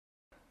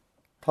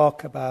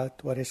talk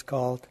about what is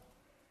called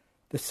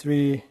the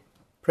 3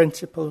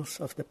 principles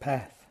of the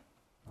path.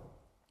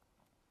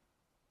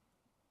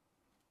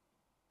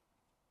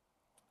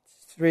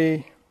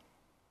 3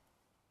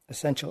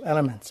 essential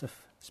elements of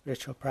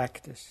spiritual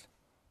practice,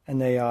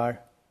 and they are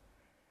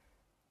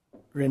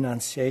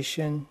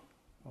renunciation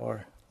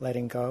or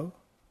letting go,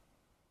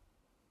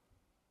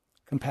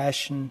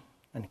 compassion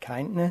and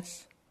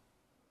kindness,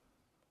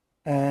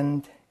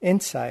 and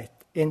insight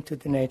into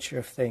the nature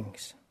of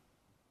things,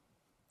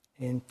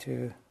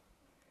 into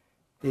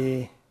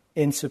the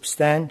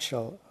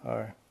insubstantial,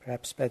 or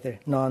perhaps better,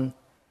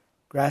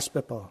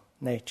 non-graspable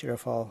nature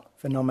of all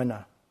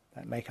phenomena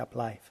that make up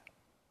life.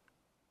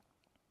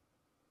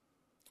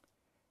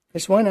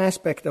 There's one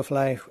aspect of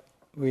life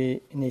we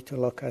need to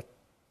look at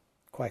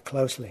quite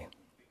closely.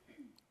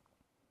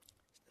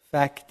 The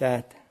fact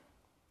that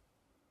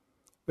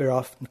we're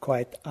often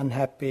quite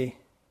unhappy,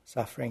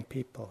 suffering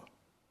people,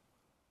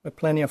 with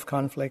plenty of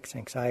conflicts,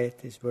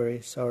 anxieties,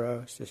 worries,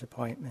 sorrows,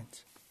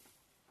 disappointments.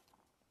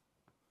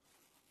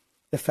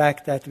 The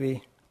fact that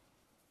we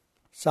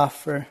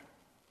suffer,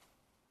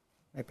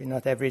 maybe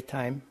not every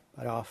time,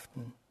 but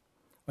often,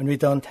 when we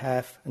don't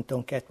have and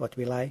don't get what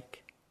we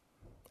like.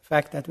 The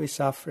fact that we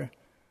suffer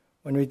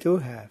when we do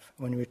have,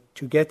 when we're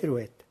together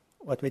with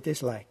what we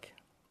dislike.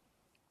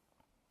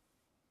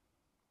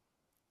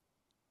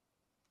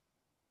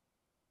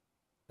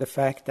 The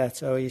fact that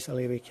so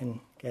easily we can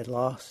get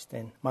lost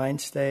in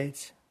mind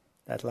states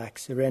that lack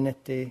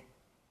serenity,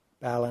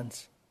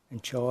 balance,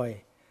 and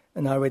joy,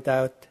 and are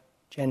without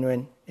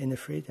genuine inner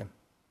freedom.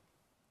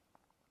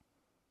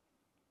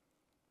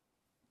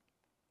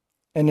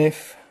 And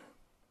if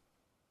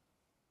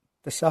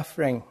the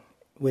suffering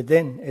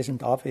within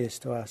isn't obvious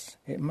to us,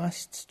 it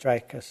must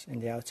strike us in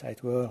the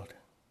outside world.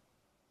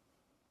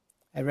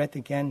 I read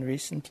again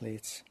recently,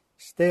 it's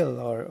still,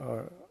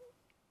 or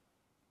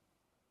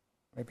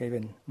maybe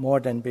even more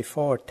than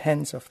before,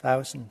 tens of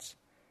thousands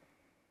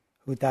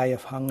who die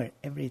of hunger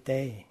every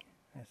day.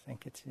 I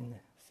think it's in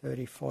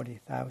 30,000,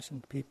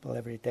 40,000 people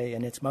every day,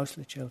 and it's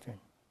mostly children.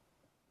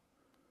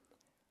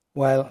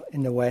 While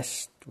in the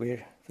West,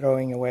 we're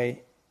throwing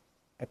away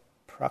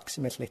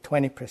approximately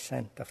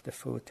 20% of the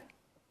food,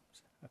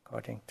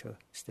 according to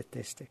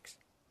statistics.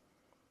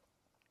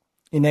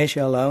 In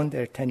Asia alone,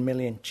 there are 10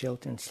 million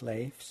children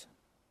slaves.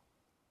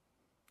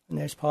 And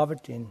there's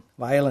poverty and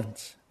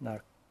violence in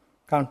our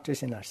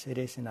countries, in our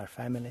cities, in our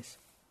families.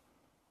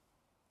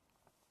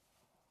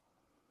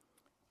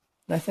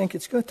 And I think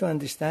it's good to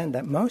understand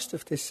that most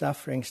of this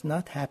suffering is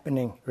not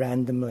happening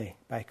randomly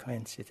by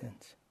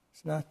coincidence.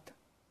 It's not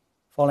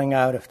falling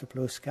out of the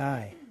blue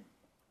sky.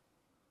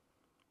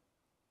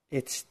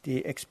 It's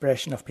the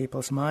expression of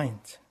people's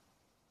minds.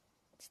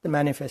 It's the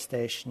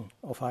manifestation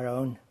of our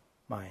own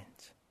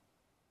minds.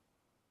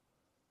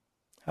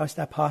 How is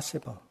that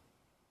possible?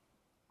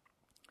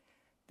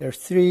 There are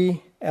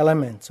 3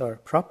 elements or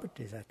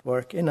properties at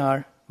work in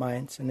our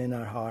minds and in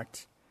our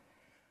hearts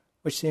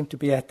which seem to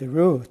be at the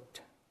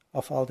root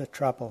of all the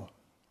trouble.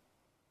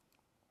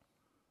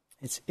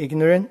 It's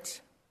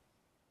ignorance,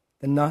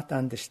 the not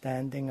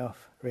understanding of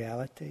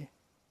reality,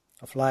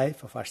 of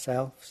life, of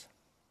ourselves.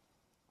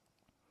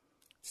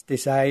 It's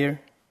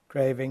desire,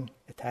 craving,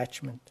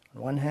 attachment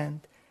on one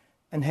hand,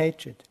 and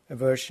hatred,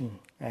 aversion,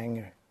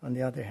 anger on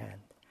the other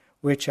hand,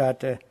 which are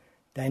the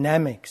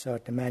dynamics or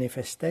the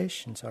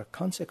manifestations or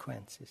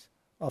consequences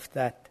of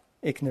that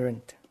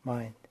ignorant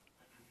mind.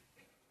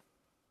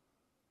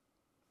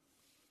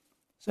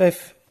 So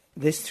if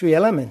these 3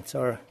 elements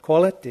or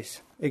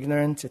qualities,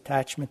 ignorance,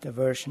 attachment,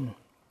 aversion,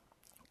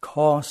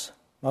 cause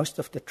most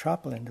of the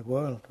trouble in the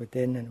world,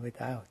 within and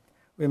without,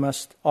 we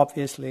must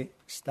obviously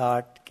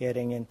start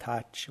getting in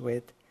touch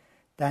with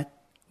that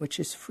which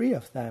is free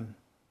of them,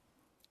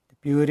 the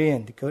beauty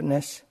and the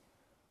goodness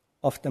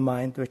of the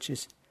mind which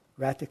is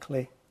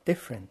radically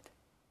different,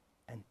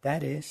 and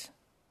that is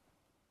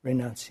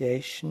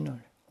renunciation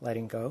or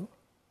letting go,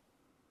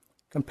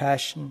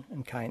 compassion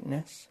and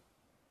kindness,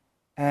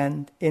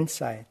 and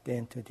insight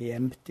into the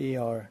empty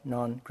or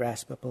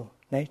non-graspable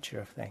nature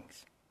of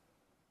things.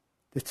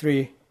 The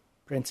 3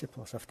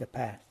 principles of the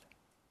path.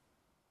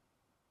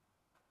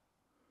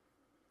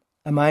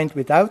 A mind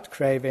without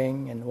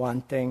craving and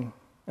wanting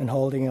and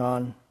holding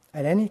on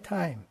at any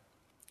time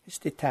is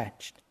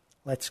detached.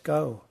 Lets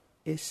go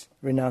is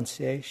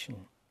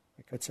renunciation.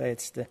 We could say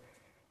it's the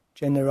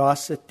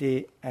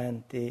generosity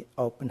and the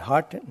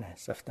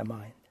open-heartedness of the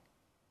mind.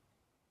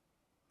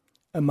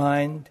 A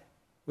mind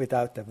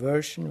without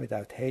aversion,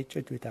 without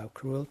hatred, without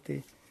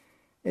cruelty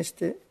is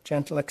the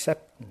gentle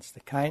acceptance,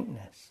 the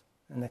kindness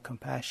and the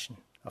compassion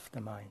of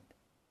the mind.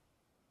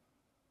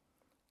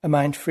 A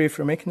mind free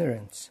from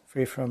ignorance,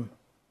 free from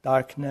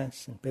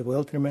darkness and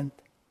bewilderment,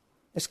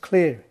 is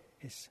clear,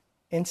 is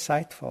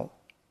insightful,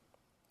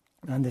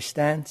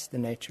 understands the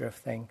nature of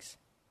things.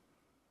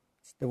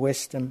 It's the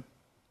wisdom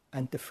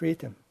and the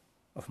freedom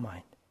of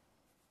mind.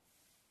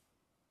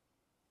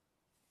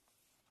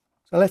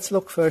 So let's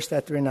look first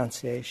at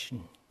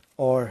renunciation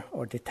or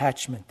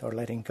detachment or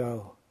letting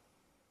go.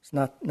 It's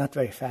not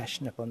very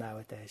fashionable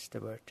nowadays, the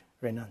word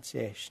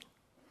renunciation.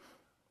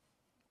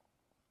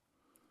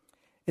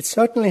 It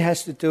certainly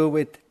has to do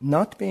with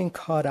not being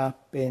caught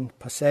up in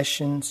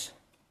possessions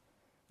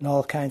and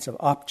all kinds of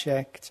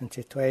objects and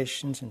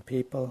situations and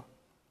people.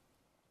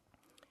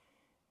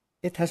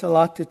 It has a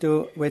lot to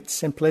do with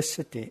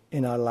simplicity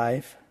in our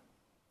life.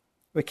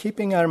 We're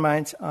keeping our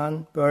minds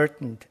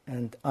unburdened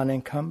and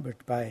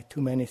unencumbered by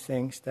too many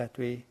things that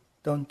we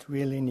don't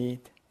really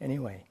need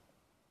anyway.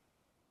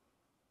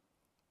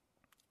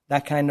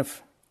 That kind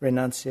of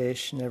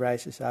renunciation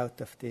arises out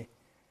of the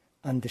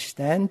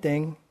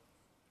understanding,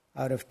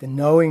 out of the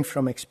knowing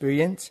from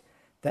experience,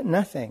 that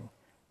nothing,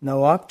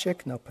 no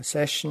object, no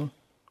possession,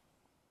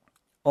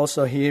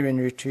 also here in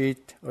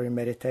retreat or in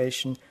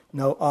meditation,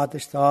 no other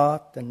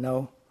thought and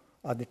no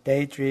other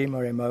daydream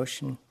or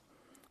emotion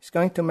is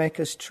going to make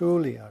us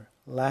truly or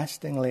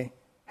lastingly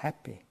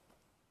happy.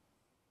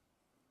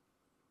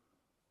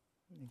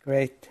 The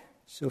great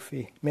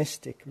Sufi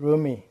mystic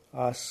Rumi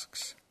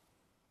asks,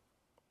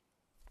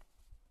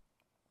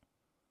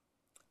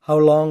 how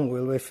long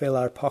will we fill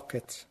our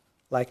pockets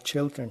like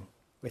children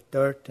with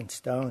dirt and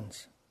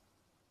stones?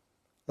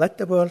 Let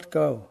the world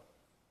go.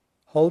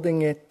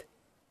 Holding it,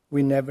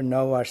 we never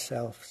know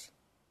ourselves,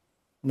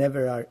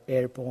 never are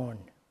airborne.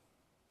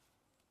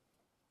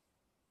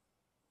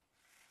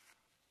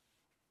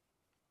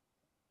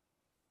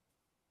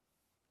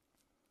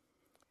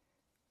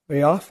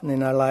 Very often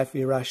in our life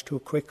we rush too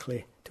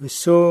quickly to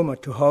assume or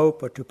to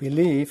hope or to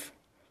believe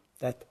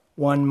that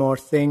one more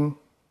thing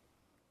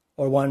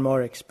or one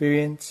more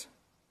experience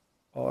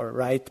or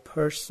right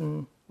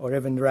person or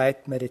even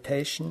right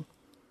meditation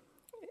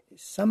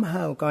is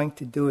somehow going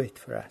to do it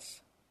for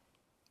us.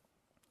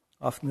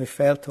 Often we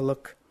fail to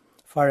look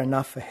far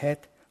enough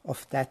ahead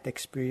of that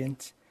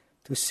experience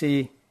to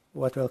see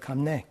what will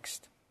come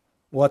next,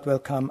 what will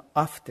come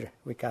after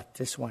we got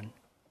this one.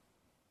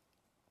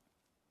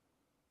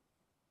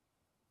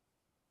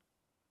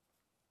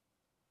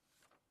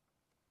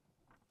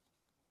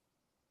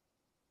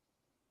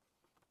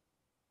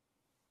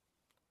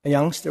 A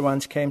youngster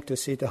once came to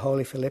see the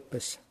Holy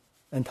Philippus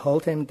and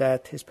told him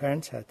that his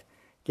parents had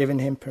given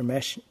him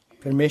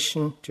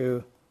permission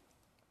to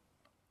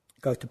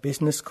go to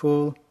business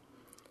school,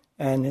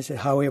 and he said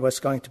how he was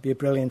going to be a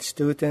brilliant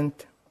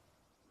student,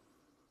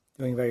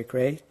 doing very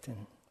great,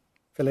 and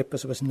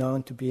Philippus was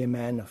known to be a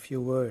man of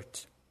few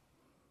words.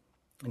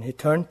 And he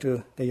turned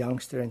to the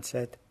youngster and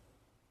said,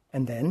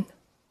 and then?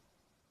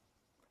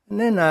 And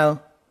then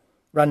I'll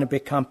run a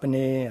big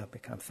company, I'll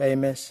become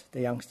famous,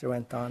 the youngster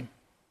went on.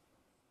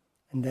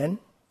 And then?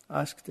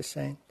 Asked the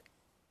saint.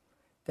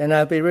 Then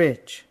I'll be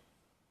rich,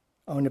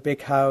 own a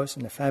big house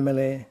and a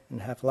family,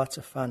 and have lots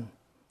of fun.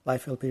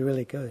 Life will be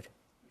really good.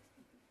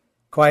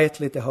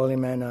 Quietly the holy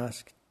man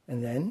asked,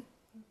 and then?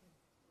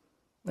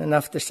 And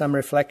after some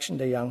reflection,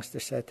 the youngster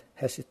said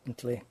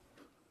hesitantly,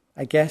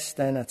 I guess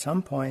then at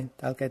some point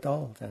I'll get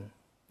old and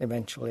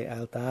eventually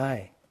I'll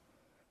die.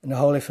 And the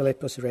Holy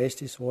Philippus raised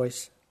his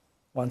voice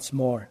once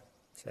more,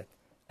 said,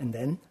 and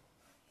then?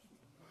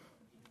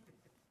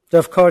 So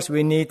of course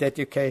we need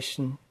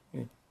education,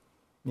 we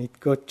need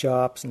good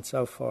jobs and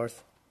so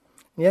forth.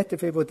 And yet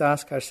if we would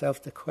ask ourselves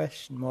the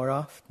question more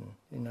often,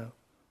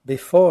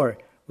 before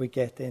we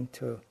get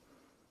into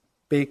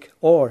big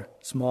or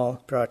small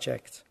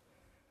projects,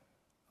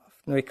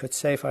 often we could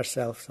save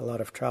ourselves a lot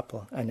of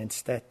trouble and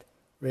instead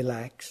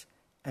relax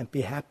and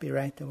be happy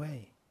right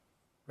away,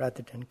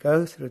 rather than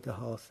go through the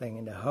whole thing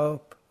in the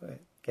hope,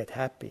 get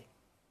happy.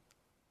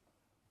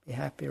 Be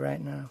happy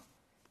right now.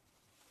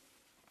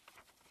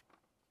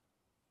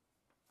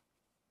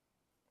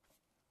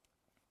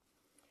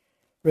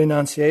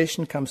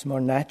 Renunciation comes more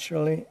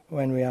naturally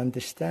when we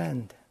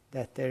understand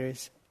that there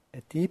is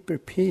a deeper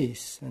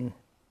peace and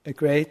a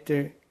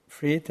greater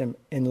freedom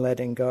in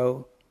letting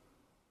go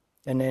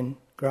than in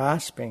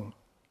grasping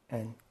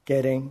and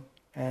getting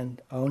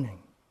and owning.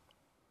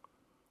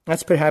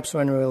 That's perhaps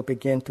when we will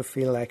begin to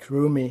feel like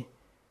Rumi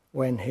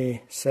when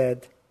he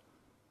said,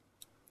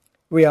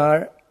 we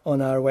are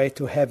on our way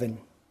to heaven.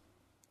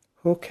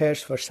 Who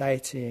cares for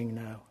sightseeing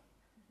now?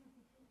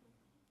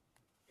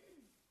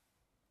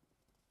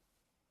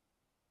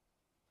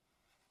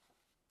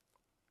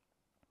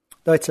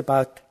 Though it's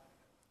about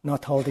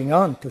not holding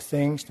on to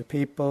things, to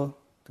people,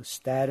 to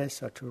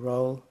status or to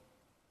role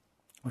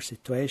or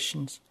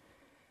situations,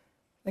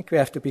 I think we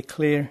have to be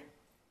clear,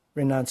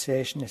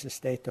 renunciation is a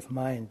state of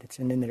mind, it's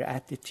an inner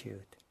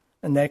attitude.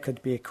 And there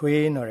could be a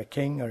queen or a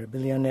king or a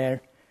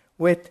billionaire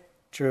with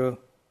true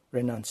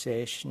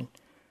renunciation.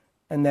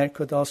 And there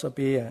could also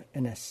be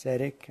an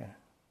ascetic, a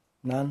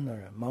nun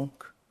or a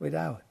monk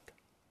without.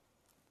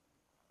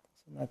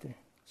 It's another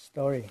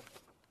story.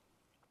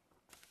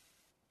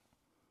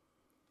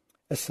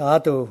 A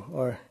sadhu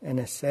or an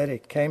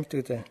ascetic came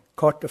to the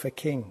court of a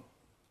king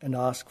and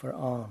asked for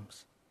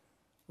alms,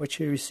 which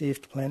he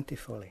received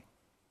plentifully.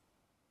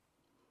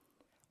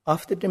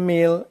 After the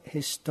meal, he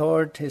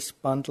stored his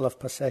bundle of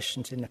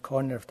possessions in a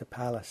corner of the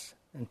palace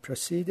and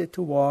proceeded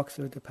to walk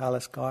through the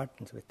palace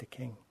gardens with the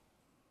king.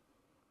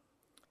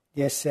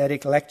 The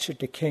ascetic lectured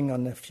the king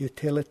on the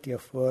futility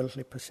of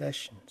worldly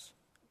possessions.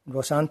 and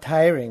was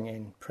untiring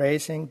in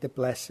praising the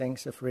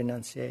blessings of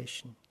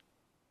renunciation.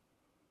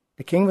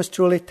 The king was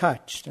truly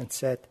touched and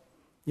said,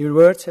 "Your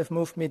words have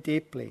moved me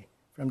deeply.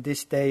 From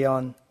this day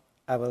on,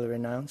 I will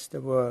renounce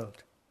the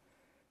world."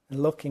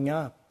 And looking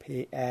up,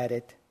 he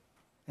added,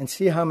 "And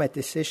see how my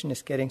decision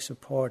is getting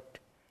support.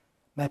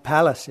 My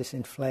palace is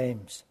in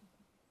flames."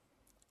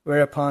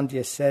 Whereupon the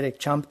ascetic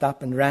jumped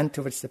up and ran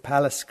towards the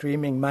palace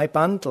screaming, "My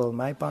bundle,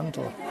 my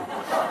bundle."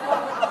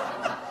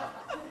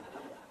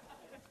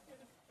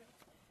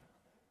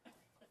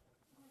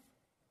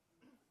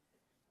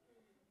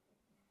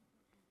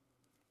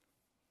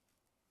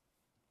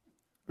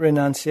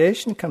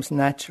 Renunciation comes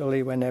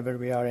naturally whenever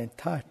we are in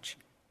touch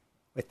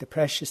with the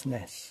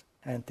preciousness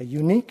and the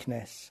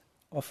uniqueness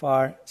of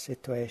our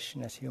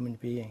situation as human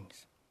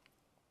beings.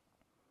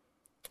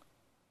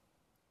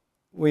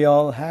 We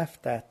all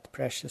have that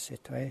precious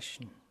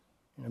situation.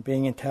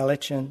 Being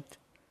intelligent,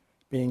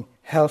 being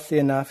healthy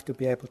enough to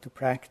be able to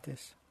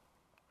practice,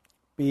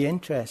 be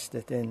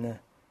interested in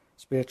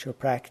spiritual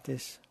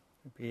practice,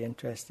 be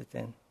interested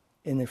in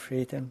inner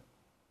freedom,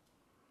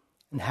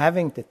 and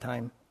having the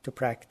time to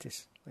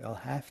practice. We all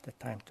have the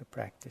time to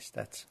practice.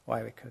 That's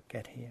why we could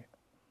get here.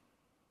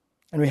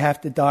 And we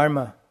have the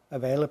Dharma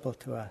available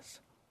to us.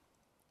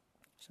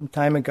 Some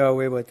time ago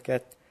we would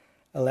get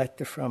a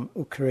letter from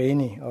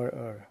Ukraine,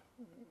 or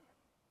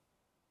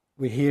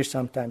we hear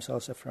sometimes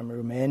also from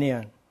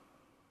Romania,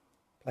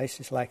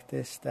 places like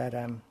this, that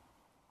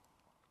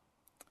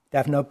they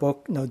have no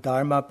book, no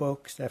Dharma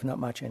books, they have not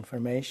much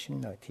information,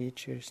 no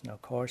teachers, no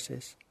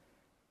courses.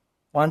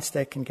 Once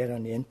they can get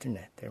on the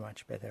internet, they're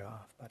much better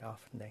off, but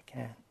often they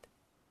can't.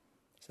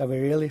 So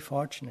we're really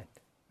fortunate,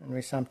 and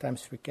we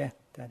sometimes forget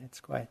that it's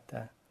quite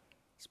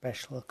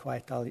special,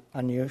 quite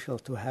unusual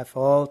to have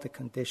all the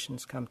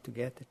conditions come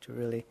together to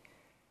really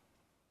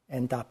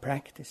end up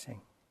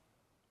practicing.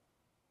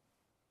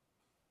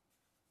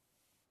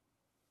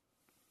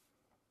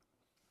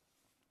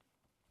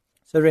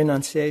 So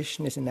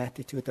renunciation is an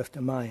attitude of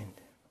the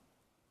mind.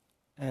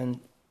 And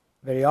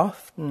very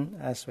often,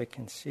 as we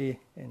can see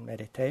in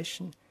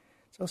meditation,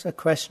 it's also a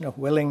question of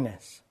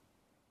willingness.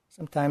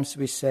 Sometimes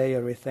we say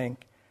or we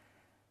think,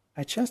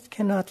 "I just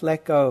cannot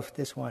let go of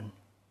this one,"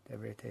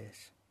 whatever it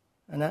is.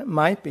 And that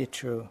might be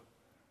true.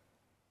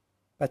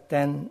 But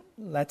then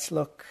let's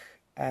look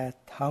at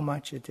how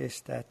much it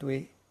is that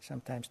we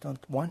sometimes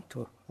don't want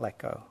to let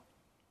go.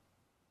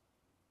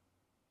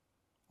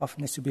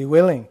 Often it's to be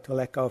willing to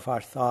let go of our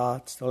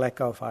thoughts, to let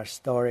go of our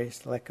stories,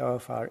 to let go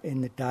of our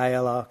inner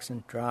dialogues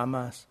and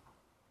dramas.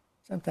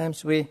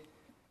 Sometimes we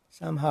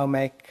somehow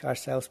make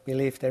ourselves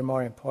believe they're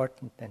more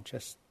important than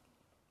just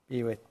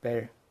be with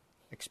bare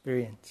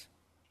experience.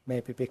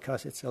 Maybe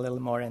because it's a little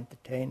more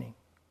entertaining.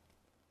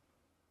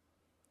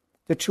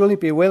 To truly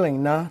be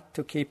willing not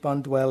to keep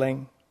on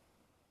dwelling,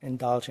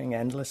 indulging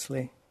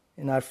endlessly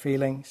in our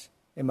feelings,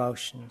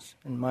 emotions,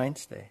 and mind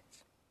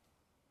states.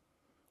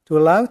 To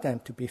allow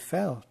them to be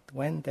felt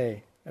when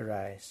they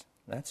arise.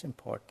 That's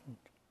important.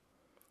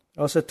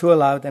 Also to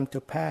allow them to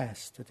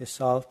pass, to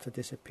dissolve, to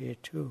disappear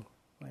too,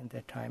 when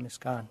their time is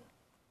gone.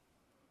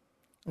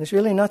 And it's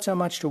really not so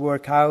much to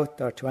work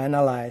out or to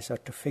analyze or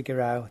to figure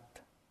out.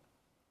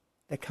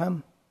 They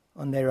come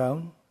on their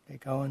own. They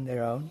go on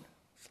their own.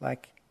 It's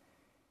like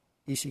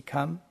easy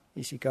come,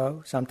 easy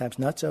go. Sometimes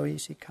not so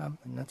easy come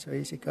and not so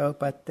easy go,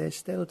 but they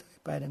still do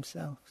it by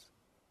themselves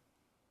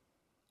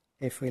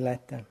if we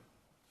let them.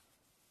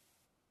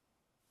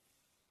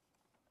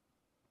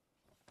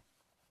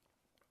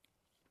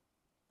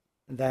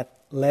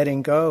 That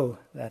letting go,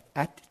 that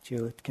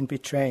attitude can be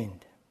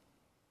trained.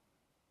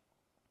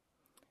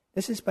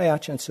 This is by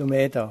Ajahn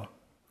Sumedho,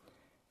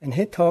 and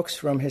he talks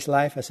from his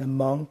life as a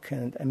monk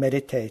and a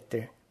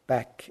meditator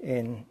back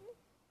in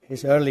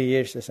his early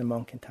years as a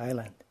monk in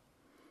Thailand.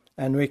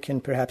 And we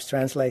can perhaps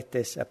translate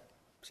this,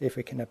 see if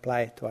we can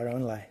apply it to our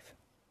own life.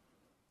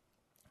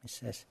 He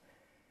says,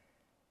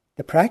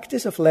 "The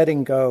practice of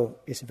letting go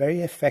is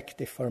very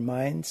effective for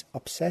minds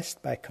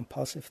obsessed by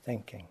compulsive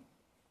thinking.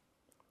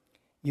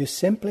 You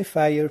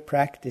simplify your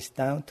practice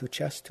down to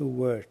just 2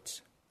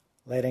 words,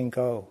 letting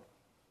go.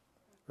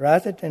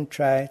 Rather than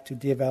try to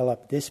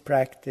develop this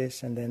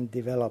practice and then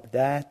develop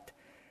that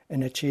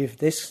and achieve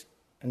this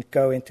and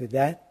go into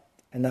that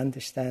and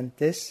understand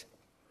this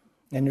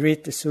and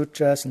read the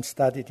sutras and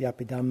study the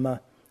Abhidhamma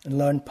and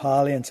learn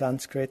Pali and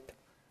Sanskrit,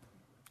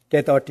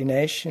 get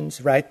ordinations,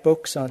 write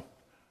books on,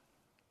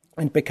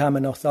 and become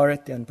an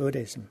authority on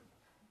Buddhism.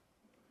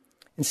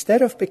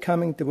 Instead of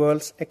becoming the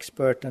world's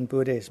expert on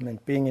Buddhism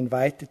and being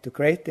invited to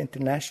great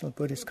international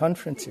Buddhist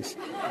conferences,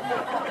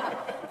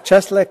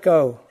 just let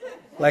go.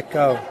 Let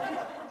go."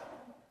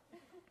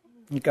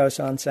 He goes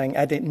on saying,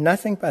 "I did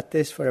nothing but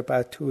this for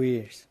about 2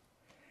 years.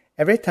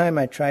 Every time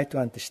I tried to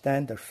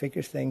understand or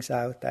figure things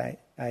out,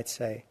 I'd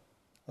say,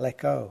 let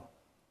go,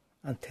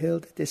 until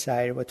the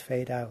desire would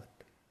fade out.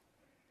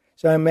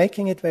 So I'm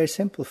making it very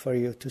simple for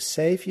you to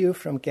save you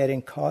from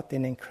getting caught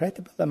in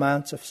incredible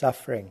amounts of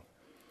suffering.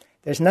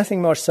 There's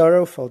nothing more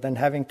sorrowful than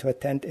having to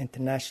attend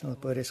international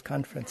Buddhist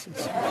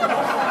conferences."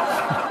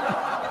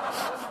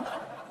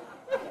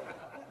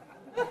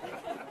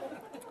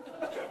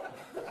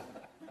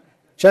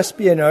 just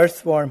be an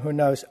earthworm who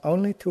knows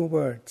only 2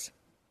 words: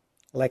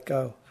 let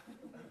go.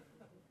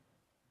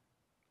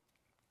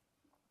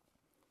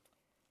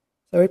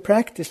 So we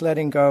practice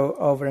letting go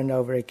over and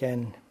over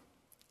again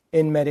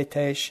in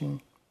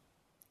meditation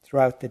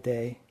throughout the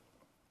day.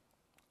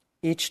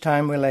 Each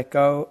time we let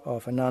go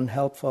of an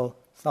unhelpful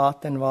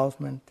thought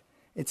involvement,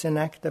 it's an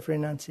act of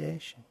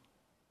renunciation.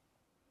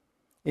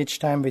 Each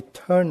time we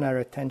turn our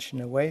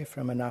attention away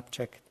from an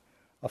object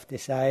of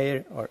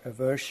desire or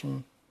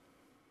aversion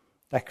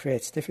that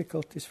creates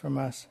difficulties from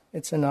us,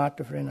 it's an art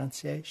of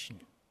renunciation.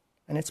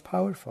 And it's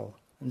powerful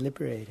and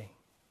liberating.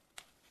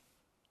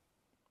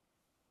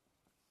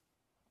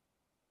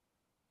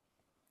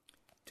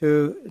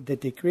 To the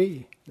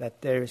degree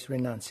that there is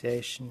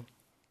renunciation,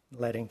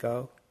 letting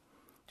go,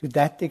 to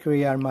that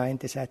degree our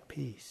mind is at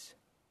peace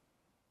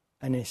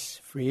and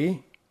is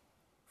free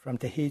from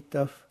the heat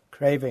of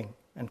craving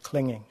and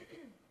clinging.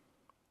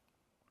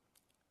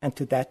 And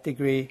to that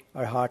degree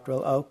our heart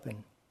will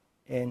open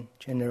in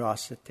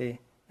generosity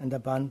and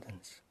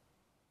abundance.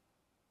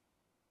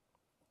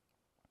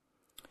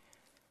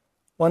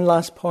 One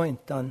last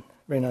point on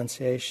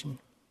renunciation.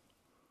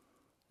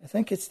 I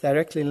think it's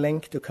directly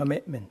linked to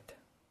commitment.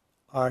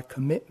 Our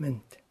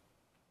commitment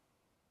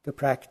to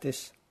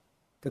practice,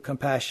 to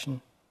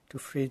compassion, to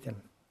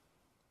freedom.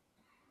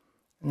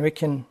 And we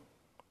can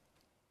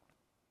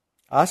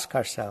ask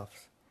ourselves,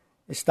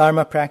 is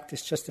Dharma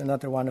practice just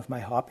another one of my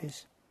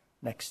hobbies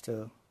next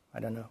to,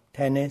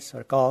 tennis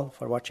or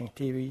golf or watching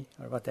TV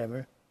or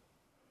whatever?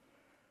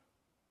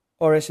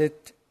 Or is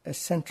it a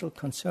central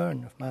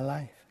concern of my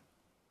life?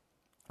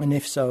 And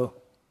if so,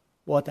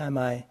 what am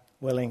I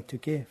willing to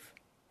give?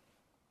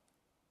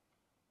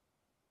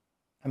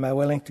 Am I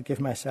willing to give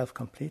myself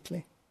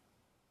completely?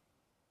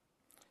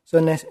 So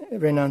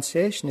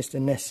renunciation is the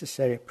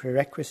necessary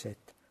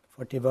prerequisite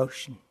for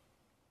devotion.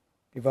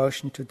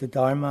 Devotion to the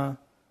Dharma,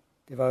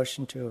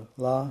 devotion to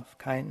love,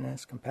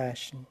 kindness,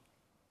 compassion.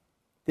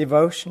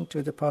 Devotion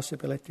to the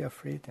possibility of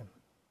freedom.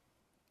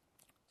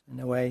 In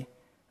a way, it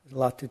has a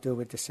lot to do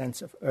with the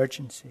sense of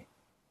urgency.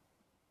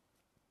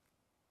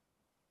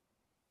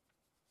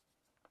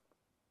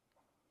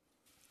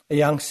 A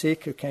young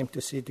seeker came to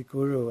see the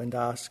Guru and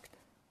asked,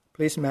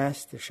 "Please,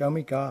 Master, show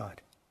me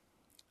God.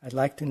 I'd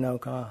like to know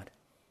God."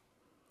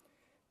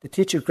 The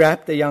teacher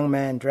grabbed the young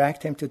man,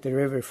 dragged him to the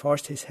river,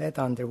 forced his head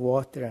under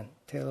water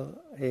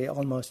until he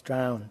almost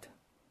drowned.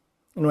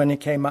 And when he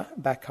came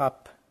back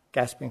up,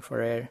 gasping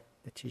for air,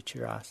 the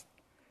teacher asked,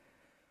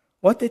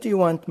 "What did you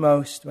want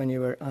most when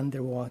you were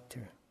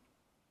underwater?"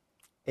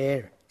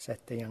 "Air," said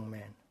the young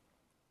man.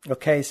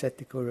 "Okay," said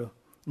the Guru.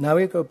 "Now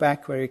you go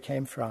back where you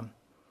came from,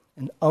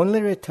 and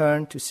only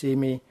return to see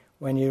me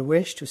when your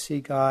wish to see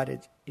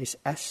God is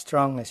as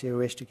strong as your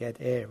wish to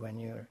get air when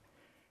you're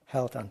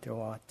held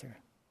underwater."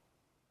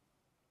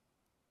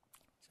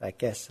 So I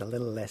guess a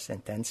little less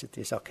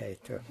intensity is okay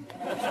too.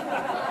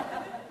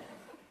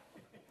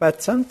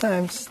 But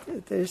sometimes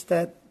there's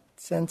that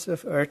sense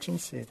of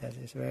urgency that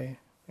is very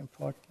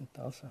important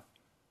also.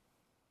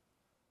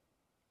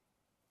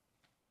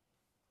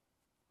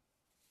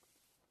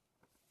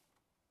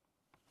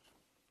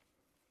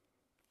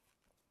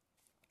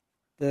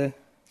 The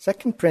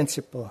second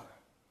principle,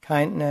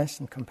 kindness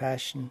and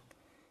compassion,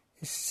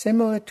 is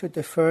similar to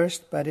the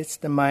first, but it's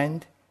the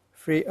mind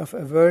free of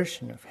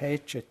aversion, of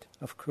hatred,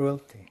 of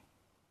cruelty.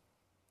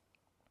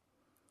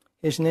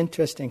 Here's an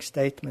interesting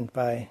statement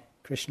by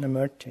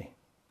Krishnamurti,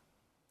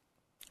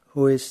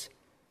 who is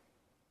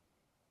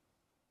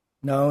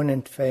known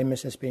and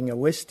famous as being a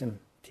wisdom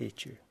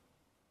teacher.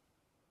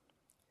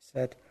 He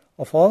said,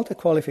 "Of all the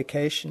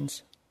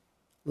qualifications,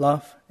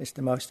 love is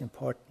the most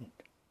important.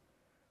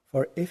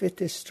 For if it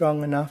is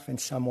strong enough in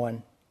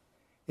someone,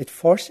 it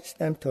forces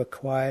them to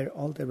acquire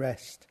all the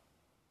rest.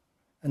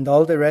 And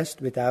all the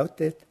rest without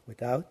it,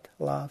 without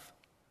love,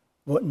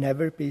 would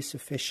never be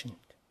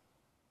sufficient."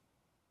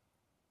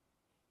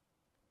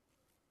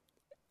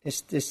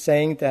 Is this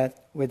saying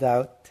that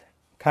without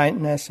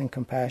kindness and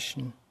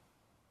compassion,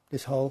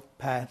 this whole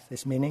path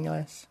is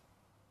meaningless,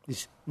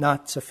 is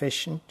not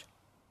sufficient?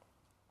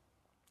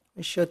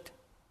 We should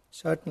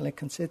certainly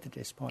consider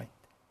this point.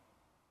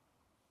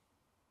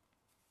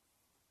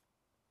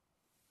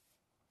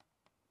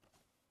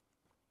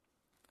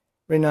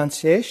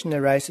 Renunciation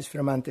arises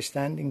from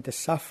understanding the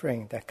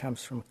suffering that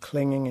comes from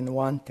clinging and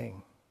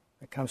wanting.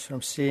 It comes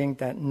from seeing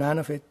that none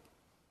of it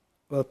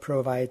will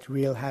provide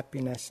real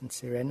happiness and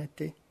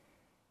serenity.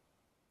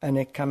 And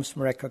it comes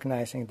from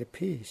recognizing the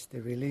peace,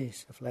 the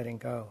release of letting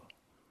go.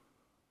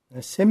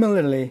 And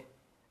similarly,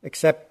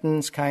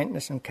 acceptance,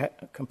 kindness, and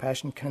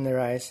compassion can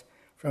arise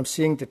from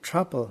seeing the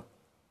trouble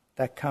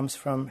that comes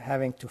from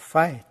having to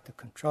fight, to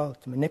control,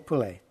 to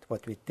manipulate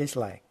what we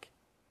dislike,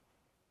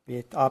 be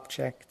it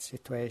objects,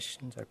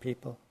 situations, or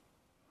people.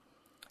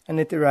 And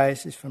it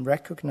arises from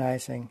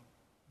recognizing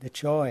the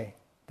joy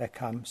that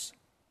comes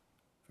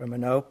from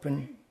an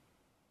open,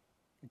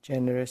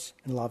 generous,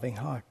 and loving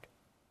heart.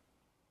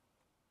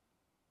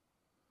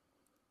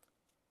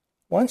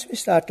 Once we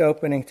start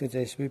opening to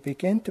this, we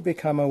begin to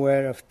become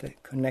aware of the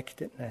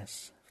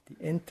connectedness, of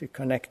the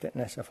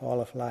interconnectedness of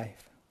all of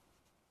life.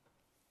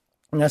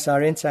 And as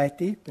our insight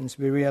deepens,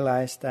 we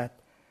realize that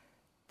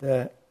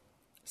the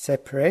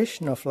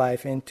separation of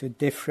life into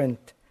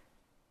different,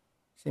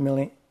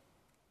 seemingly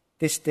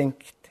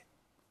distinctly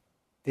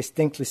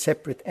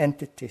separate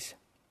entities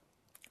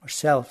or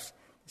selves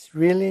is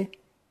really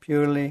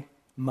purely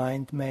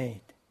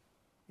mind-made.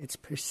 It's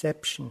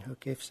perception who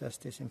gives us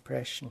this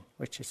impression,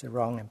 which is a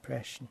wrong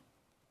impression.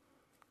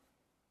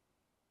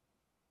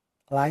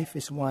 Life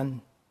is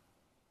one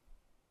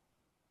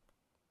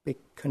big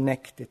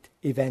connected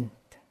event.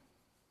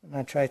 And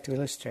I try to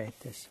illustrate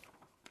this.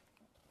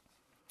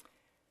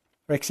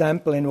 For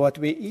example, in what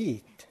we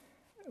eat,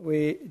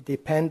 we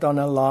depend on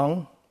a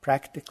long,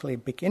 practically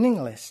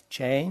beginningless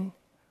chain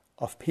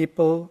of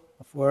people,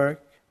 of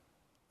work,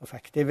 of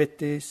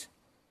activities,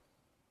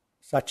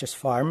 such as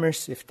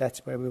farmers, if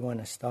that's where we want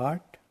to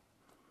start,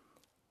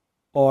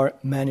 or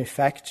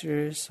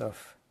manufacturers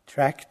of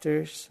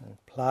tractors and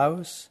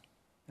plows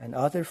and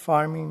other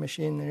farming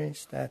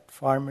machineries that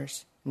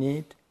farmers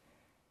need.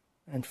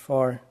 And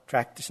for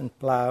tractors and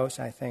plows,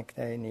 I think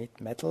they need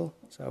metal,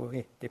 so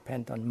we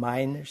depend on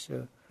miners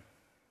who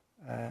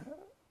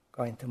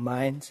go into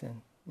mines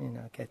and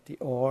get the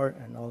ore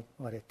and all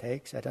what it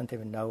takes. I don't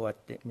even know what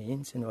it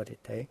means and what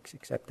it takes,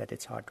 except that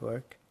it's hard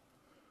work.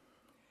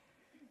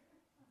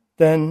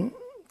 Then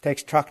it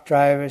takes truck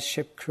drivers,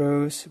 ship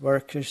crews,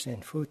 workers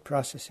in food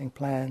processing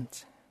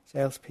plants,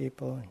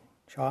 salespeople in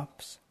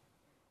shops,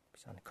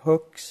 some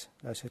cooks,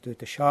 those who do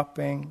the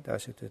shopping,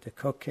 those who do the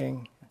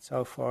cooking, and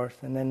so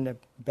forth. And then the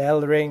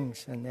bell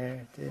rings, and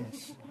there it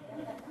is.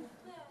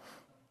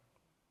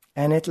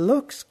 And it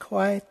looks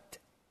quite,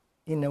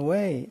 in a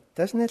way,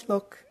 doesn't it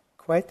look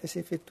quite as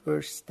if it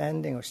were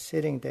standing or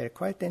sitting there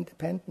quite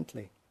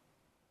independently?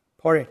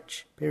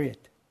 Porridge, period.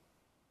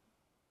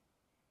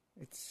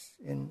 It's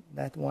in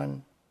that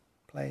one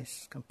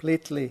place,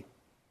 completely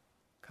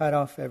cut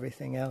off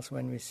everything else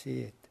when we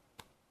see it.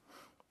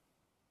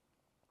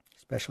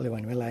 Especially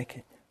when we like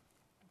it.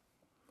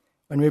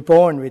 When we're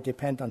born, we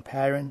depend on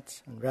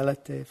parents and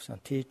relatives, on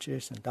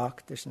teachers and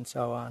doctors and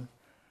so on,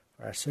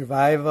 for our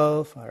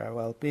survival, for our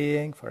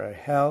well-being, for our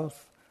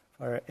health,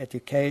 for our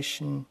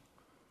education,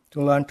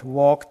 to learn to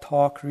walk,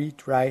 talk,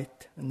 read,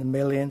 write, and the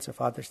millions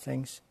of other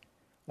things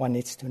one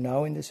needs to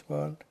know in this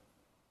world.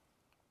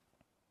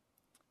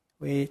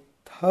 We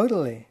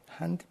totally,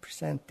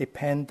 100%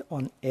 depend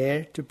on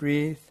air to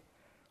breathe,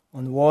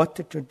 on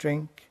water to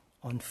drink,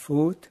 on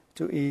food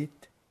to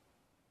eat.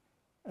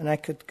 And I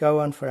could go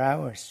on for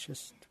hours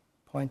just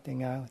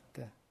pointing out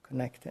the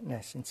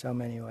connectedness in so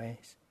many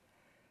ways.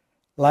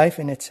 Life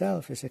in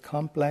itself is a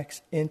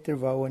complex,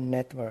 interwoven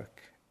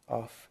network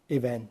of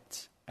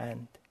events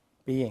and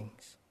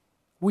beings.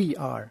 We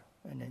are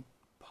a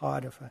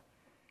part of an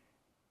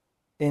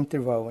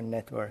interwoven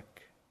network.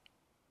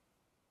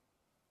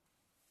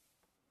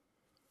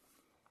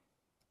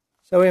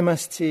 So we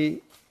must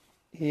see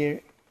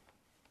here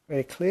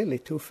very clearly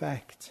two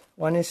facts.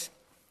 One is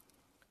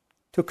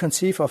to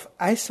conceive of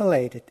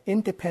isolated,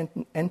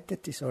 independent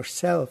entities or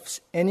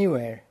selves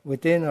anywhere,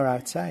 within or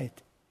outside,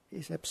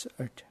 is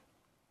absurd.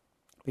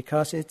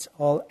 Because it's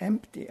all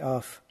empty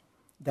of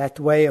that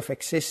way of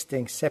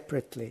existing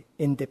separately,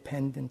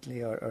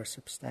 independently or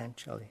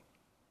substantially.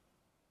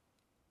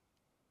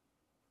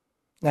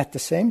 And at the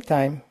same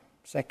time,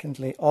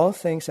 secondly, all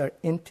things are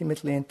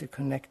intimately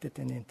interconnected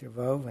and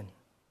interwoven.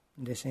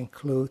 And this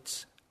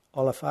includes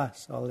all of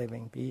us, all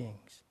living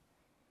beings.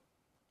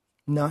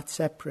 Not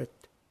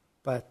separate,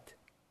 but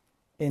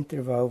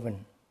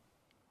interwoven.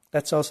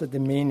 That's also the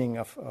meaning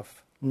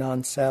of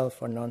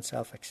non-self or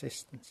non-self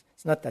existence.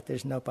 It's not that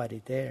there's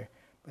nobody there,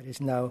 but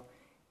it's no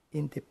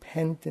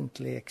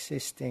independently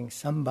existing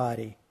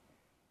somebody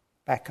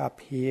back up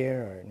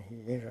here or in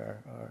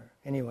here or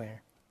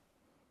anywhere.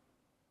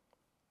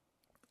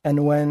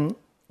 And when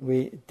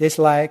we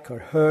dislike or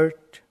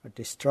hurt or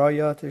destroy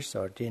others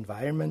or the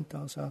environment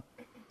also,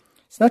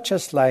 it's not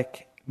just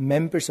like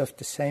members of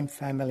the same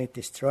family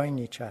destroying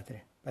each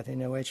other, but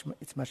in a way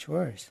it's much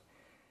worse.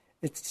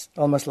 It's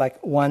almost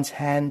like one's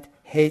hand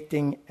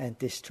hating and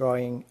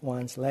destroying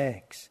one's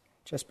legs,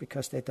 just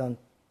because they don't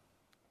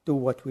do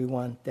what we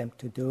want them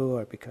to do,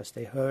 or because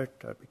they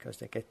hurt, or because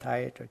they get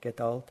tired or get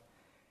old.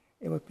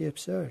 It would be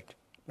absurd.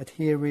 But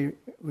here we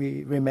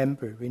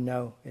remember, we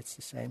know it's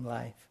the same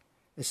life.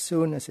 As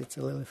soon as it's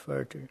a little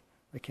further,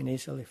 we can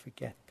easily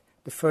forget.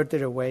 The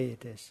further away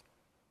it is,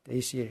 the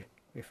easier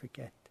we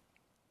forget.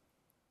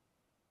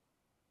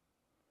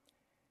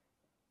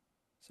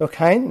 So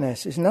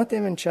kindness is not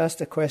even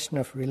just a question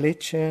of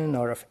religion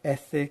or of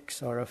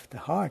ethics or of the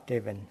heart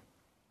even.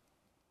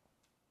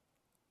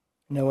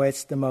 No,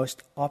 it's the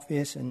most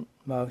obvious and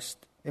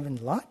most even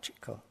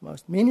logical,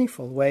 most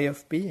meaningful way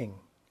of being.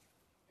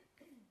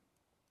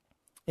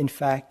 In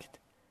fact,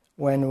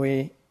 when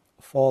we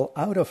fall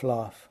out of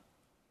love,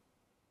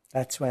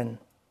 that's when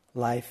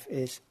life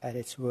is at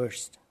its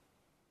worst.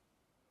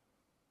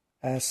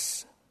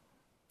 As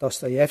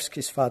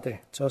Dostoevsky's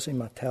father,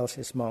 Zosima, tells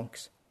his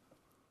monks,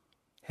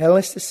 hell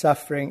is the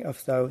suffering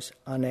of those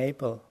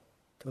unable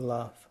to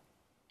love.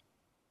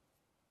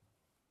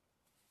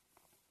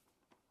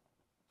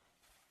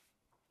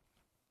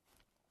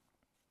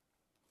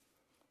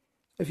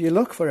 If you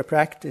look for a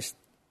practice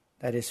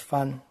that is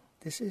fun,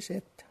 this is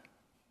it.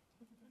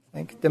 I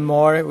think the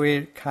more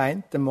we're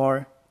kind, the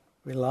more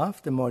we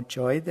laugh, the more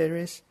joy there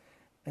is,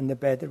 and the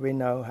better we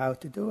know how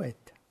to do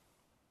it.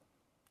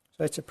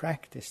 So it's a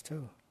practice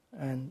too,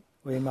 and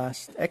we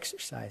must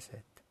exercise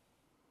it.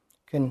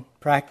 You can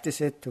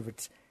practice it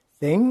towards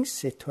things,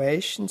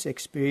 situations,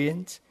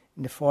 experience,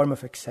 in the form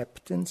of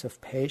acceptance, of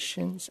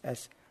patience,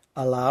 as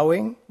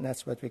allowing, and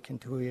that's what we can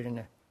do here in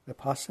the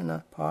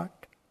Vipassana part.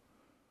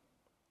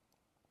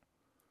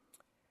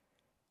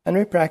 And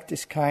we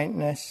practice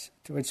kindness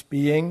towards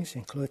beings,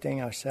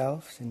 including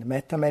ourselves, in the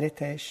metta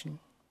meditation,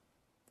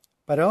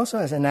 but also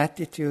as an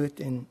attitude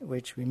in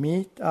which we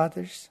meet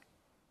others,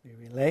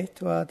 we relate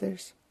to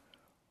others,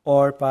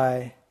 or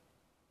by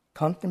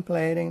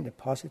contemplating the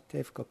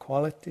positive good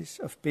qualities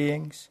of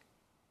beings,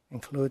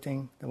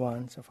 including the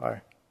ones of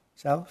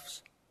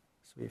ourselves,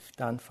 as we've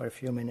done for a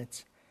few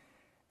minutes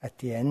at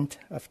the end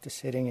of the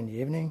sitting in the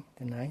evening,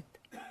 the night.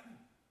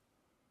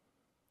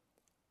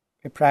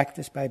 We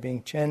practice by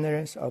being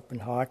generous,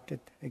 open-hearted,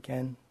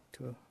 again,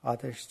 to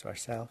others, to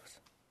ourselves.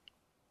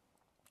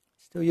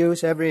 It's to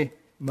use every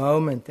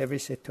moment, every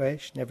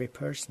situation, every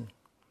person,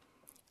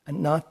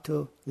 and not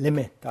to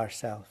limit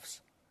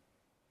ourselves,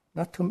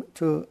 not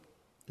to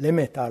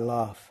limit our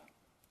love.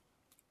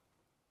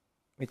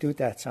 We do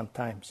that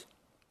sometimes.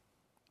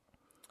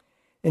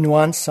 In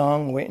one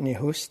song, Whitney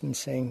Houston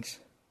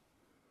sings,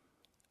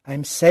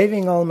 "I'm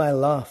saving all my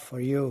love for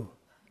you."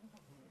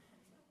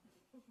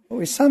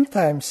 We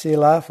sometimes see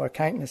love or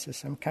kindness as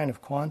some kind of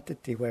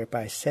quantity where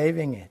by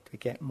saving it we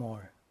get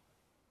more.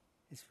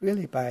 It's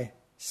really by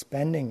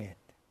spending it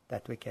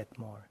that we get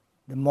more.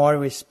 The more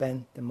we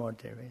spend, the more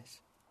there is.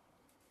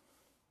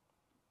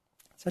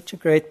 Such a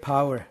great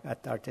power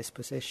at our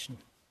disposition.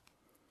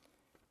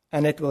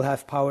 And it will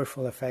have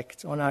powerful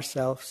effects on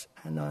ourselves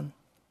and on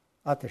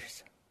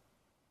others.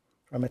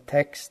 From a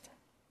text,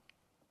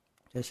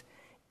 just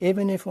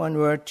even if one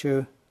were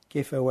to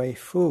give away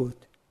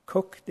food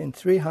cooked in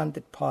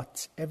 300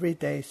 pots every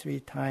day 3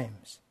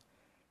 times,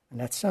 and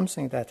that's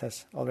something that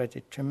has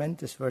already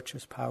tremendous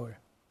virtuous power,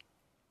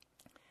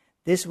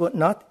 this would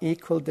not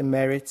equal the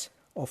merits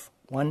of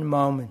one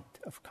moment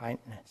of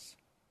kindness,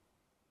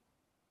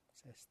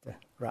 says the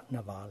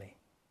Ratnavali.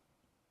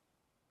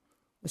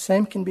 The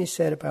same can be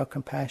said about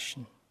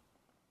compassion.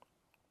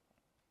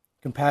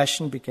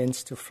 Compassion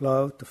begins to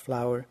flow, to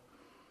flower,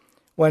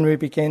 when we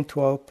begin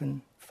to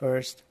open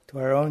first to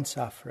our own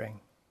suffering,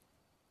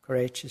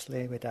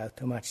 courageously, without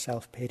too much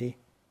self-pity,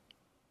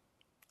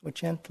 with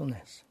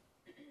gentleness.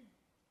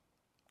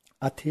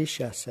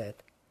 Atisha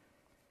said,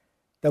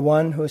 "The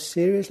one who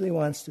seriously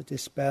wants to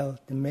dispel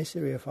the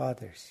misery of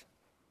others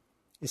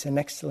is an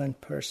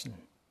excellent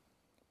person,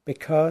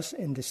 because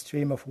in the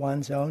stream of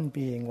one's own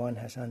being one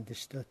has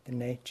understood the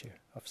nature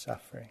of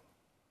suffering."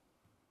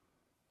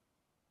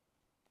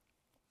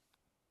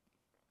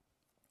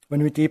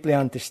 When we deeply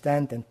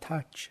understand and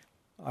touch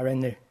our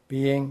inner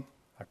being,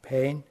 our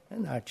pain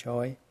and our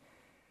joy,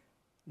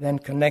 then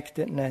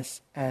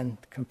connectedness and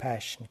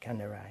compassion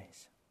can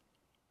arise.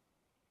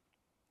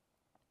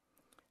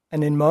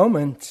 And in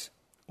moments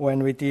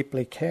when we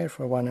deeply care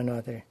for one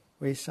another,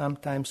 we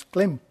sometimes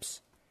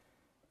glimpse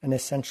an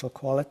essential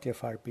quality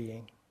of our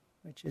being,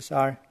 which is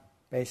our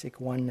basic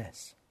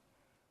oneness,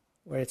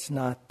 where it's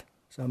not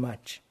so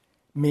much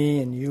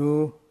me and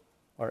you,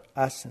 or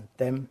us and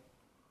them.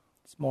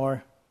 It's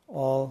more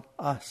all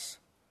us,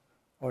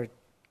 or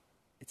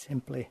it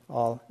simply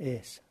all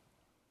is.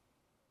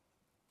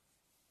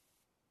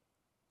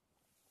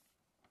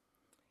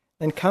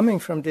 And coming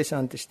from this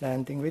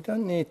understanding, we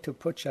don't need to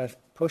push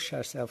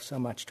ourselves so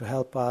much to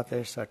help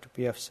others or to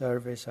be of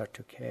service or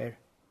to care.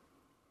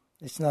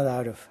 It's not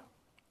out of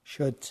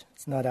should,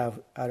 it's not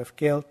out of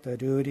guilt or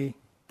duty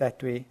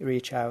that we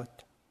reach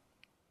out.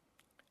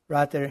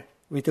 Rather,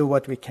 we do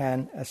what we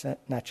can as a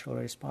natural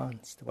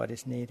response to what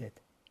is needed.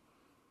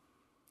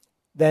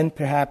 Then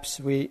perhaps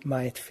we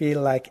might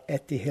feel like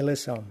Etty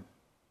Hillesum,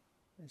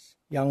 this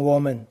young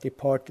woman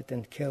deported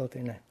and killed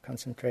in a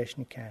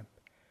concentration camp,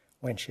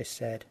 when she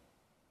said,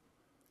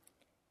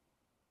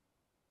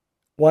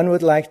 "One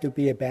would like to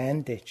be a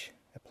bandage,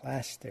 a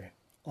plaster,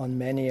 on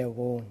many a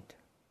wound."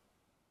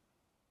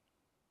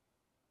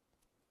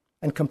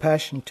 And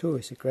compassion too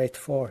is a great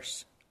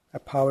force, a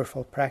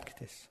powerful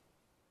practice,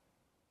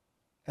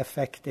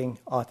 affecting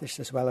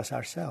others as well as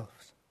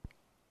ourselves.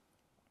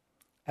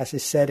 As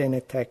is said in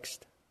a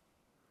text,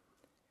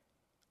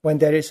 when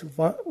there is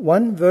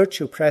one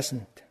virtue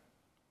present,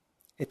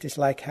 it is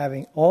like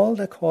having all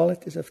the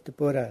qualities of the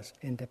Buddhas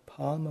in the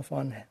palm of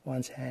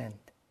one's hand.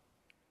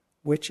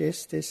 Which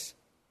is this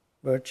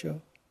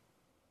virtue?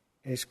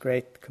 It is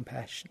great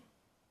compassion.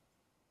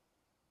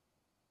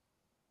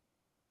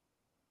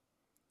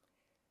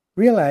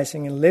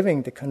 Realizing and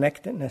living the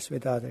connectedness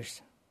with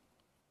others,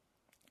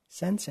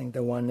 sensing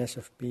the oneness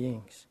of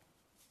beings,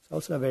 is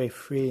also very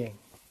freeing.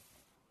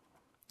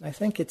 I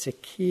think it's a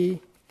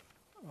key,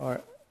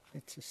 or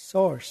it's a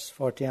source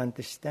for the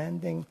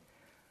understanding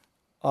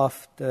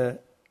of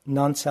the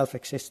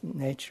non-self-existent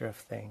nature of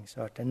things,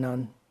 or the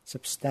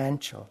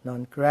substantial,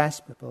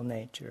 non-graspable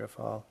nature of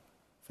all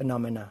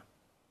phenomena.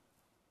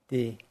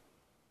 The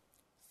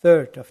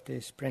third of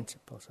these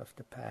principles of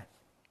the path.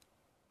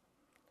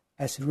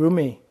 As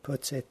Rumi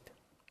puts it,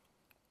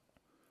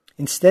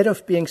 instead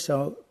of being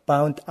so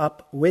bound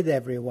up with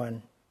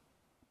everyone,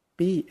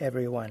 be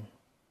everyone.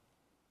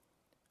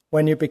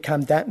 When you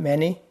become that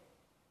many,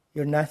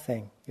 you're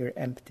nothing, you're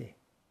empty.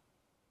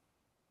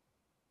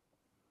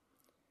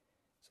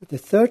 So the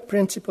third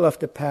principle of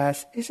the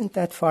path isn't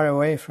that far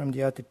away from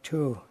the other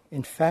two.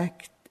 In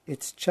fact,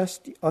 it's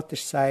just the other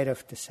side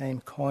of the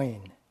same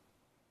coin.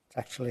 It's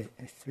actually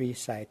a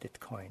three-sided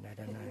coin. I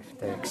don't know if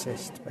they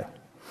exist, but...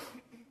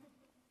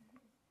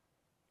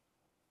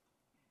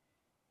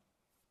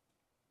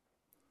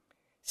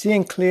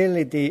 Seeing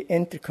clearly the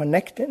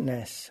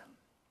interconnectedness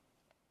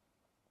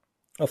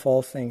of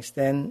all things,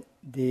 then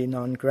the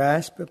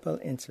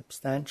non-graspable,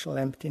 insubstantial,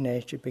 empty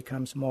nature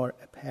becomes more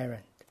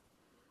apparent.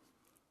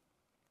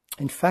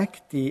 In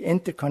fact, the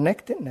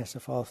interconnectedness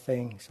of all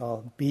things,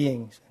 all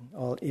beings, and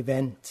all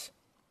events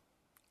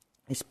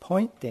is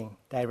pointing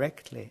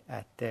directly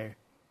at their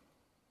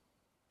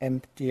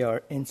empty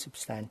or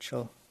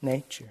insubstantial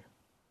nature.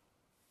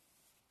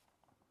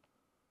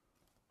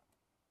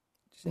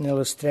 It's an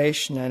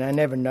illustration, and I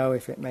never know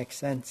if it makes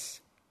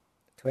sense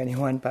to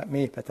anyone but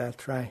me, but I'll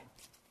try.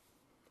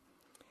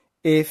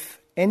 If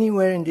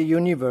anywhere in the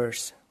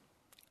universe,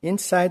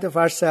 inside of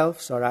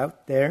ourselves or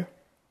out there,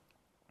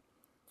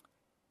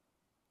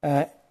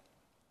 a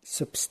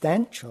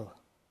substantial,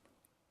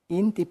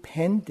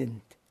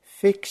 independent,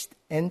 fixed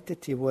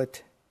entity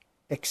would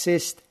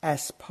exist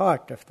as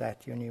part of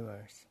that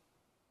universe,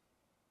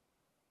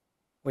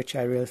 which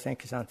I really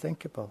think is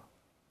unthinkable.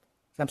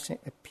 Something,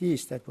 a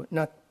piece that would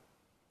not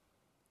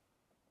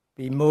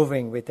be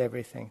moving with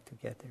everything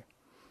together.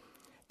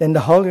 Then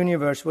the whole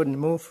universe wouldn't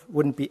move,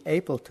 wouldn't be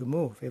able to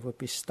move. It would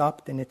be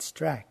stopped in its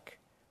track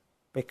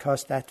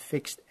because that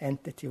fixed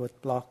entity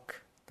would block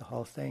the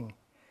whole thing.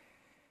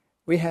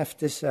 We have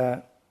this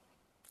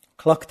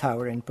clock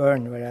tower in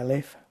Bern where I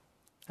live,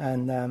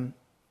 and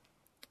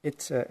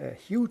it's a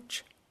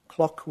huge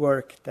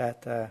clockwork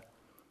that,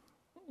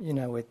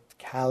 with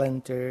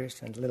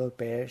calendars and little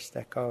bears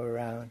that go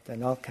around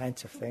and all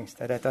kinds of things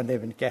that I don't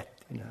even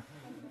get,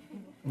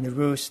 And the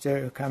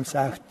rooster who comes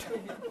out.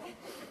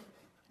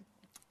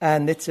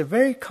 And it's a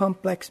very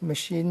complex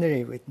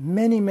machinery with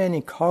many,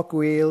 many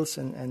cogwheels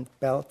and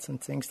belts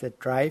and things that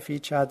drive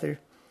each other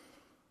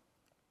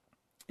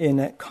in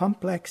a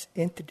complex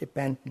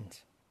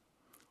interdependence.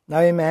 Now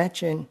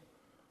imagine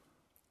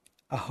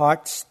a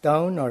hard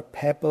stone or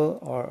pebble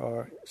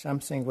or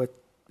something would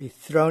be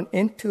thrown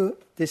into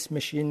this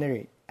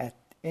machinery at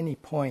any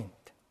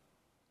point.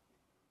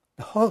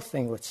 The whole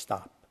thing would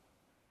stop.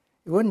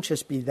 It wouldn't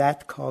just be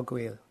that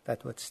cogwheel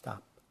that would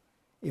stop.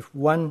 If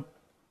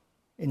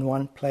in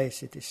one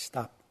place it is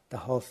stopped, the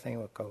whole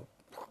thing would go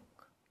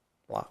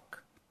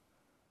block.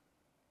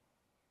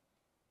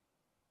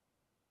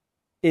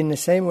 In the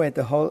same way,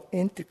 the whole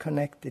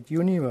interconnected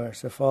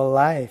universe of all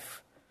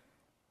life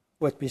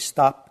would be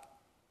stopped,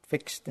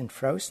 fixed and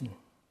frozen,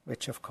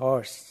 which of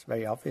course,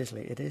 very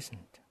obviously, it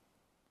isn't.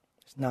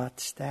 It's not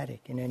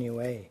static in any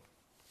way.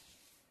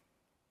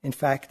 In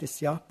fact, it's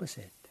the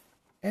opposite.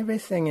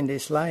 Everything in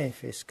this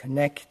life is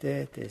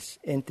connected, is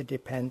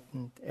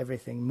interdependent.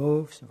 Everything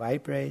moves,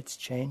 vibrates,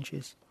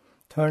 changes,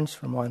 turns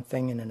from one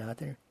thing in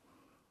another.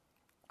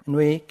 And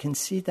we can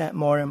see that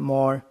more and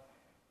more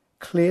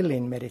clearly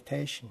in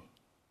meditation.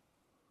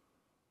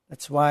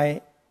 That's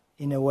why,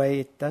 in a way,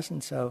 it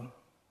doesn't so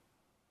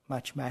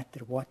much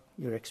matter what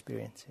your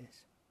experience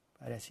is.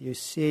 But as you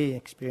see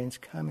experience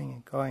coming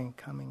and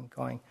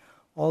going,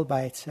 all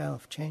by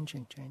itself,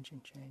 changing,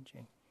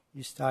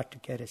 you start to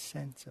get a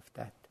sense of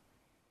that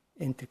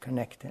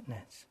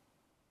interconnectedness.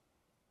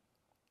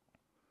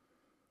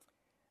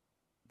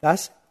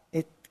 Thus,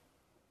 it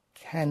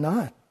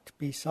cannot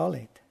be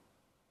solid.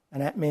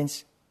 And that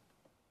means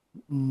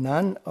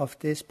none of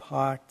these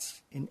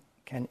parts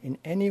can in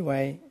any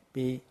way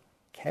be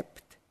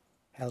kept,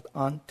 held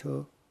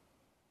onto,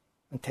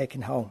 and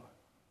taken home.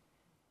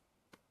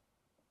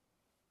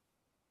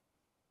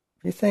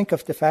 If you think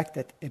of the fact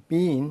that a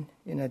bean,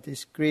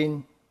 these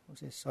green,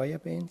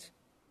 soya beans,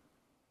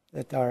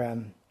 that are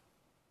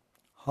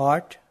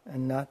hard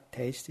and not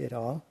tasty at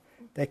all,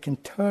 they can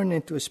turn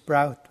into a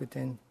sprout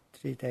within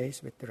 3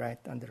 days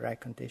under the right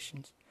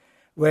conditions,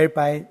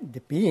 whereby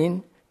the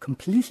bean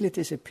completely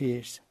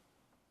disappears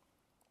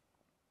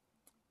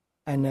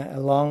and a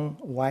long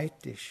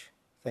whitish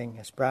thing,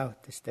 a sprout,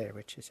 is there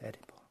which is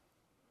edible.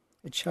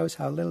 It shows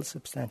how little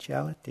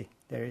substantiality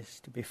there is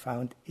to be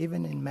found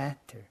even in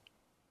matter.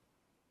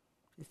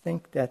 You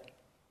think that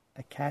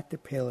a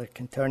caterpillar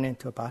can turn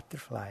into a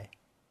butterfly?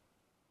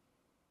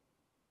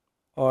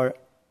 Or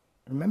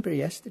remember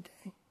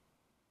yesterday?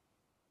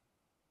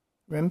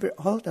 Remember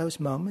all those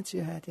moments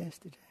you had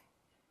yesterday?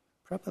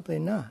 Probably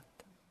not.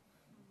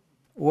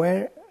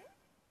 Where,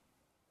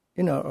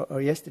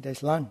 or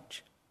yesterday's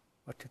lunch,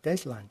 or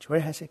today's lunch,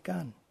 where has it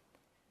gone?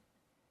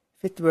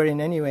 If it were in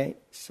any way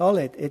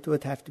solid, it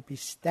would have to be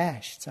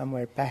stashed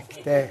somewhere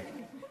back there,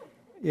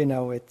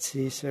 with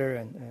Caesar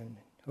and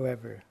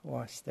whoever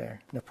was there,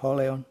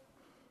 Napoleon.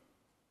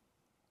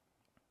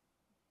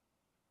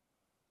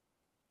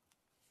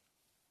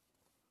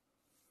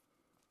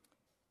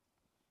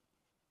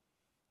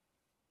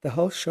 The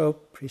whole show,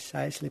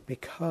 precisely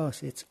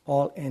because it's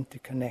all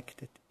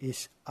interconnected,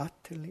 is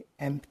utterly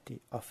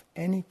empty of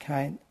any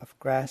kind of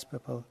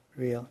graspable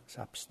real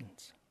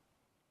substance.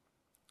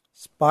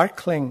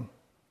 Sparkling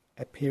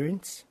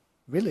appearance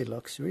really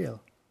looks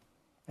real,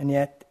 and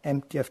yet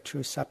empty of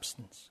true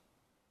substance.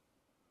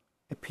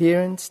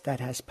 Appearance that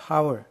has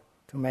power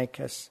to make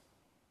us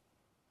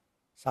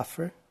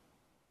suffer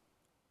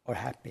or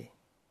happy,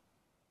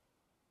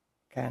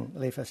 can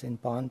leave us in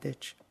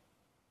bondage,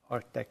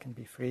 or there can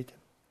be freedom.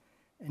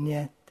 And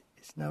yet,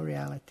 there's no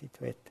reality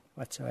to it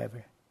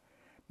whatsoever.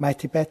 My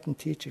Tibetan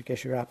teacher,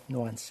 Geshe Rabten,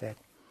 once said,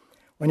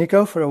 when you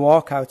go for a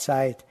walk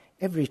outside,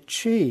 every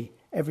tree,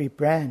 every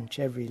branch,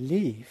 every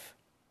leaf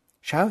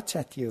shouts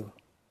at you,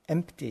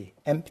 empty,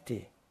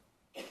 empty.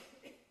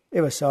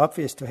 It was so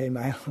obvious to him,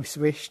 I always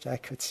wished I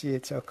could see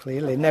it so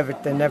clearly.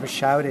 They never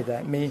shouted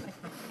at me.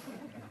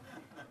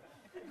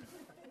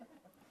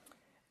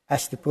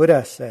 As the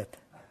Buddha said,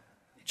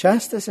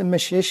 just as a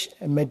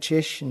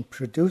magician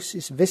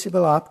produces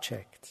visible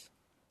objects,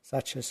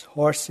 such as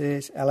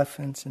horses,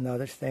 elephants, and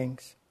other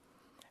things,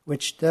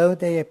 which though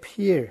they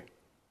appear,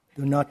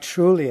 do not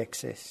truly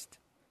exist,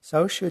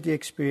 so should you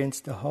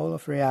experience the whole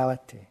of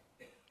reality.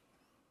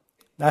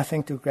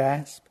 Nothing to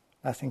grasp,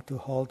 nothing to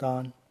hold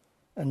on,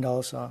 and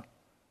also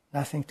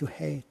nothing to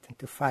hate and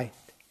to fight.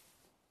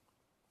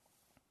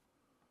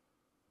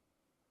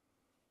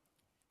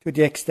 To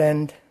the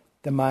extent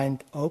the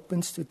mind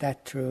opens to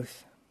that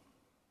truth,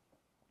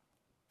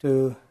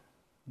 to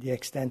the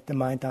extent the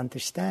mind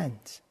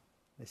understands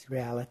this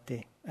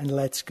reality and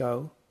lets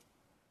go,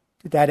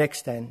 to that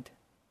extent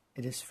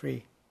it is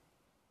free.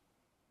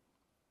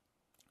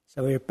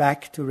 So we're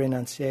back to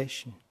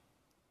renunciation,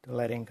 to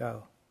letting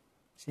go.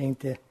 Seeing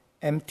the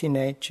empty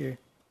nature,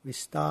 we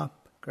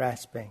stop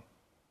grasping.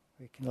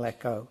 We can let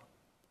go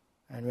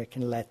and we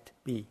can let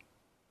be.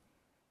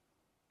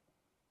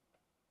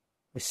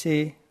 We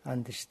see,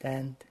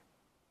 understand,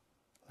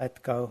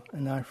 let go,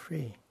 and are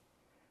free.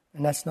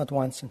 And that's not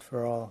once and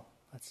for all.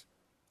 That's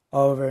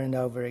over and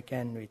over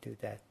again we do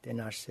that in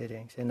our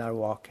sittings, in our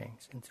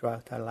walkings, and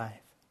throughout our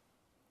life.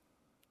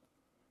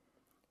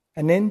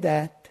 And in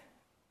that,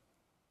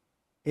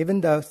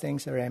 even though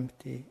things are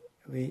empty,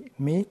 we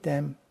meet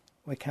them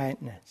with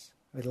kindness,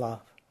 with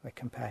love, with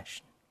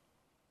compassion.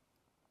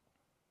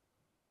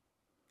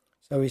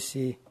 So we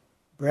see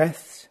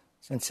breaths,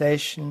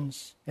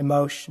 sensations,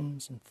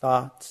 emotions, and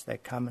thoughts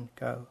that come and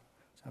go,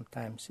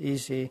 sometimes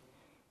easy,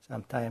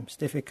 sometimes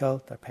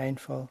difficult or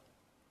painful,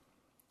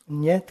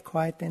 and yet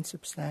quite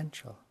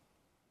insubstantial.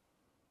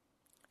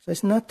 So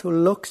it's not to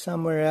look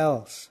somewhere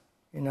else.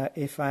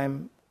 If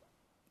I'm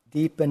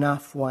deep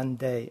enough one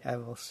day, I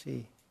will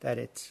see that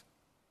it's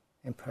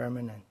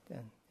impermanent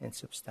and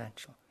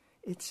insubstantial.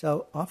 It's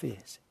so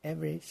obvious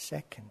every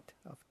second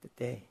of the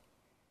day.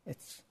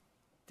 It's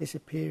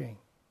disappearing.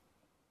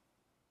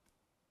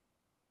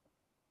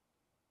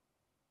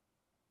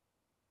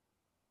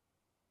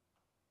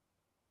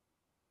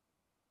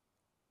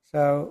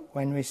 So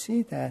when we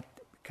see that,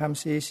 it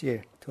becomes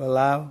easier to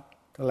allow,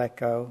 to let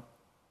go,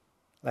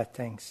 let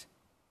things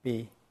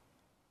be.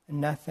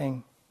 And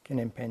nothing can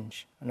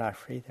impinge on our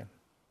freedom.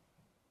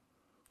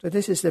 So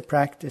this is the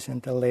practice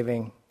and the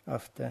living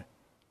of the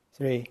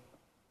three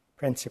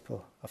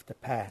principles of the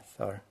path,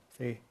 or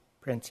three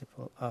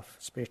principles of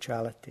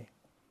spirituality.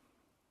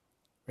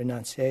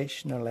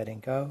 Renunciation, or letting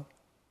go,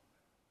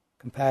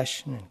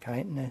 compassion and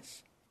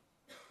kindness,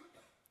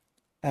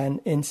 and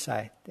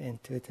insight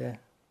into the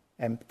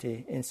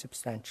empty,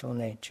 insubstantial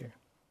nature.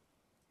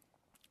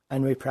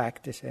 And we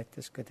practice it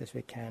as good as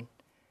we can,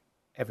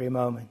 every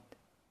moment,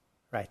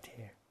 right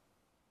here.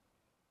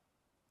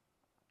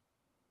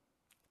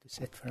 To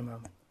sit for a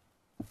moment.